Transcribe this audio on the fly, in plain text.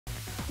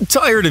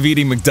Tired of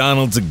eating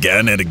McDonald's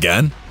again and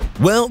again?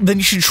 Well, then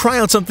you should try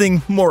out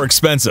something more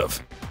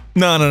expensive.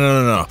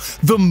 No.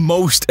 The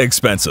most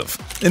expensive.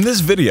 In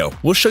this video,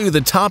 we'll show you the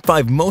top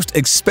 5 most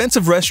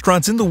expensive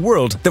restaurants in the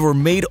world that were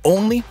made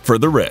only for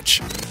the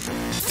rich.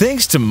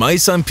 Thanks to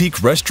Maison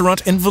Peak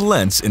restaurant in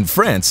Valence in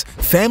France,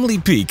 Family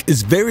Peak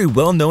is very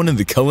well known in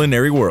the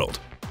culinary world.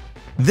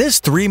 This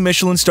 3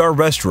 Michelin star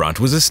restaurant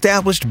was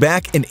established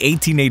back in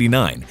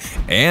 1889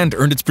 and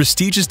earned its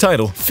prestigious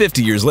title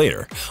 50 years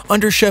later,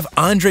 under Chef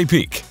André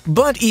Peak.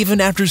 But even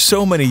after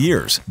so many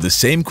years, the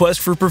same quest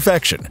for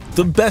perfection,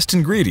 the best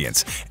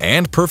ingredients,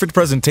 and perfect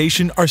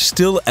presentation are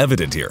still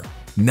evident here.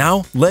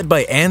 Now, led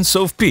by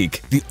Anne-Sophie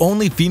Peak, the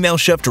only female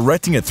chef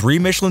directing a 3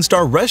 Michelin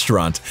star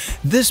restaurant,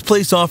 this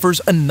place offers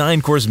a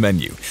 9-course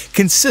menu,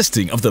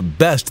 consisting of the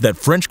best that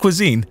French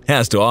cuisine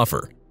has to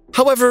offer.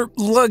 However,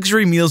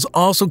 luxury meals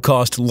also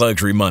cost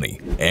luxury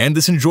money, and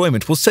this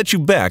enjoyment will set you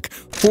back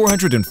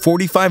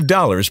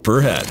 $445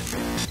 per head.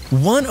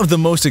 One of the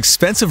most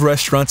expensive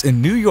restaurants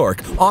in New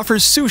York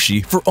offers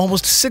sushi for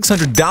almost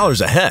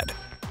 $600 a head.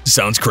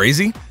 Sounds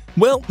crazy?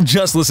 Well,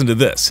 just listen to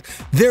this.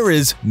 There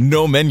is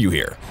no menu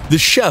here. The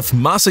chef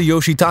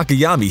Masayoshi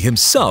Takayami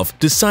himself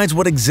decides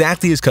what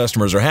exactly his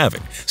customers are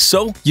having,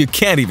 so you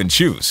can't even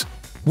choose.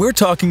 We're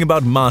talking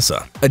about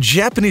Masa, a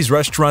Japanese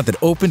restaurant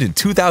that opened in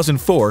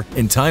 2004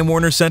 in Time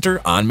Warner Center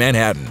on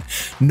Manhattan,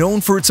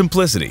 known for its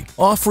simplicity,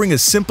 offering a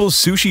simple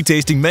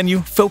sushi-tasting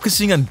menu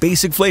focusing on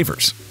basic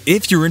flavors.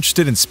 If you're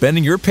interested in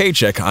spending your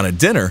paycheck on a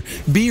dinner,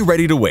 be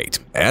ready to wait,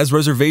 as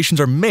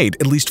reservations are made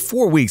at least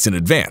 4 weeks in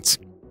advance.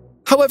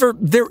 However,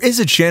 there is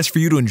a chance for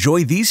you to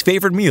enjoy these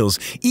favorite meals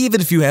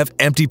even if you have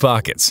empty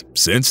pockets,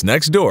 since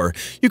next door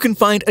you can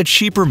find a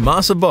cheaper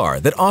Masa bar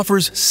that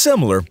offers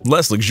similar,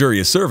 less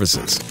luxurious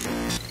services.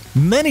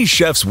 Many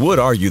chefs would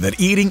argue that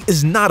eating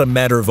is not a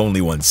matter of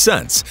only one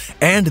sense,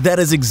 and that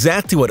is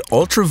exactly what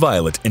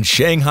Ultraviolet in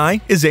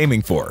Shanghai is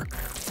aiming for.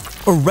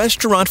 A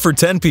restaurant for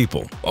 10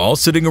 people, all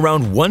sitting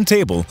around one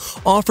table,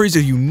 offers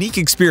a unique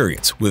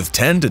experience with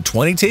 10 to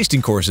 20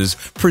 tasting courses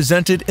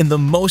presented in the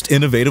most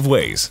innovative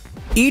ways.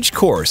 Each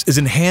course is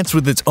enhanced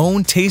with its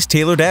own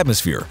taste-tailored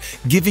atmosphere,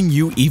 giving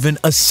you even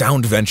a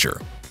sound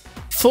venture.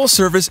 Full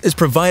service is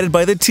provided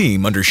by the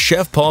team under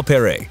Chef Paul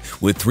Perret,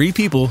 with 3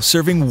 people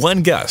serving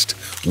 1 guest,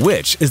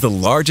 which is the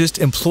largest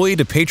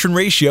employee-to-patron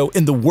ratio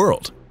in the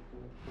world.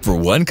 For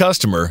 1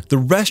 customer, the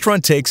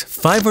restaurant takes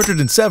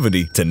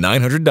 $570 to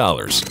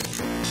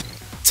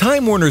 $900.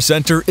 Time Warner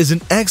Center is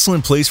an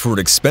excellent place for an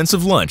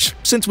expensive lunch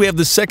since we have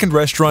the second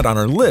restaurant on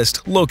our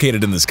list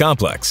located in this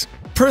complex.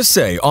 Per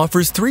Se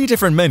offers 3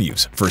 different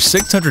menus for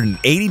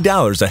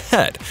 $680 a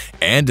head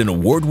and an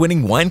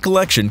award-winning wine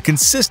collection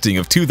consisting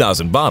of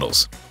 2,000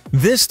 bottles.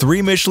 This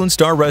 3 Michelin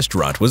star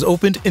restaurant was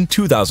opened in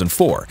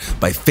 2004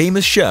 by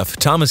famous chef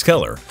Thomas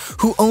Keller,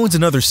 who owns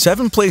another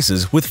 7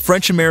 places with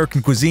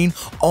French-American cuisine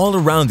all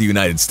around the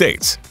United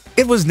States.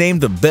 It was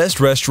named the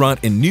best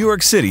restaurant in New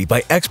York City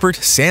by expert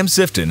Sam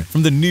Sifton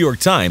from the New York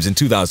Times in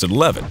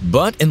 2011,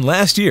 but in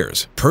last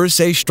years, Per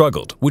Se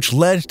struggled, which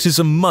led to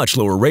some much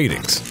lower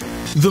ratings.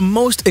 The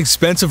most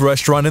expensive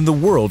restaurant in the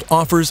world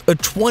offers a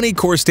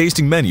 20-course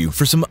tasting menu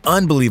for some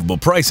unbelievable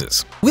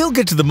prices. We'll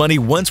get to the money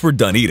once we're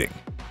done eating.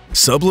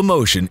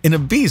 Sublimotion in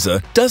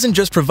Ibiza doesn't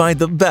just provide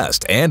the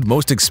best and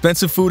most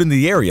expensive food in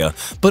the area,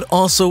 but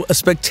also a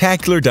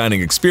spectacular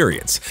dining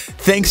experience,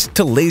 thanks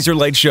to laser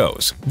light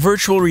shows,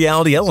 virtual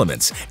reality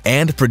elements,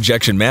 and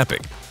projection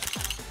mapping.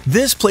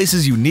 This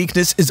place's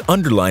uniqueness is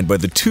underlined by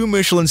the 2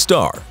 Michelin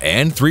star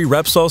and 3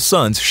 Repsol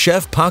Sons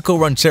chef Paco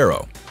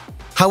Ranchero.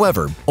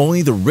 However,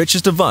 only the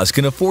richest of us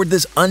can afford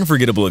this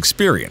unforgettable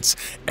experience,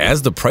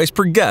 as the price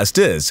per guest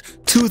is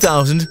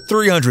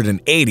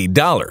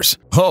 $2,380.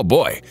 Oh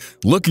boy,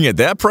 looking at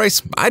that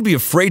price, I'd be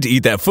afraid to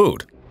eat that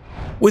food.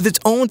 With its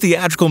own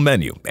theatrical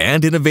menu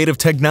and innovative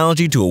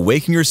technology to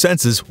awaken your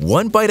senses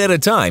 1 bite at a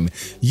time,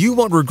 you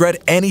won't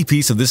regret any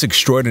piece of this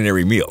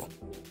extraordinary meal.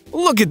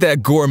 Look at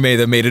that gourmet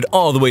that made it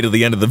all the way to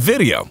the end of the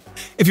video.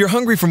 If you're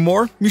hungry for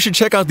more, you should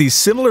check out these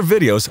similar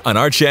videos on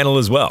our channel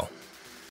as well.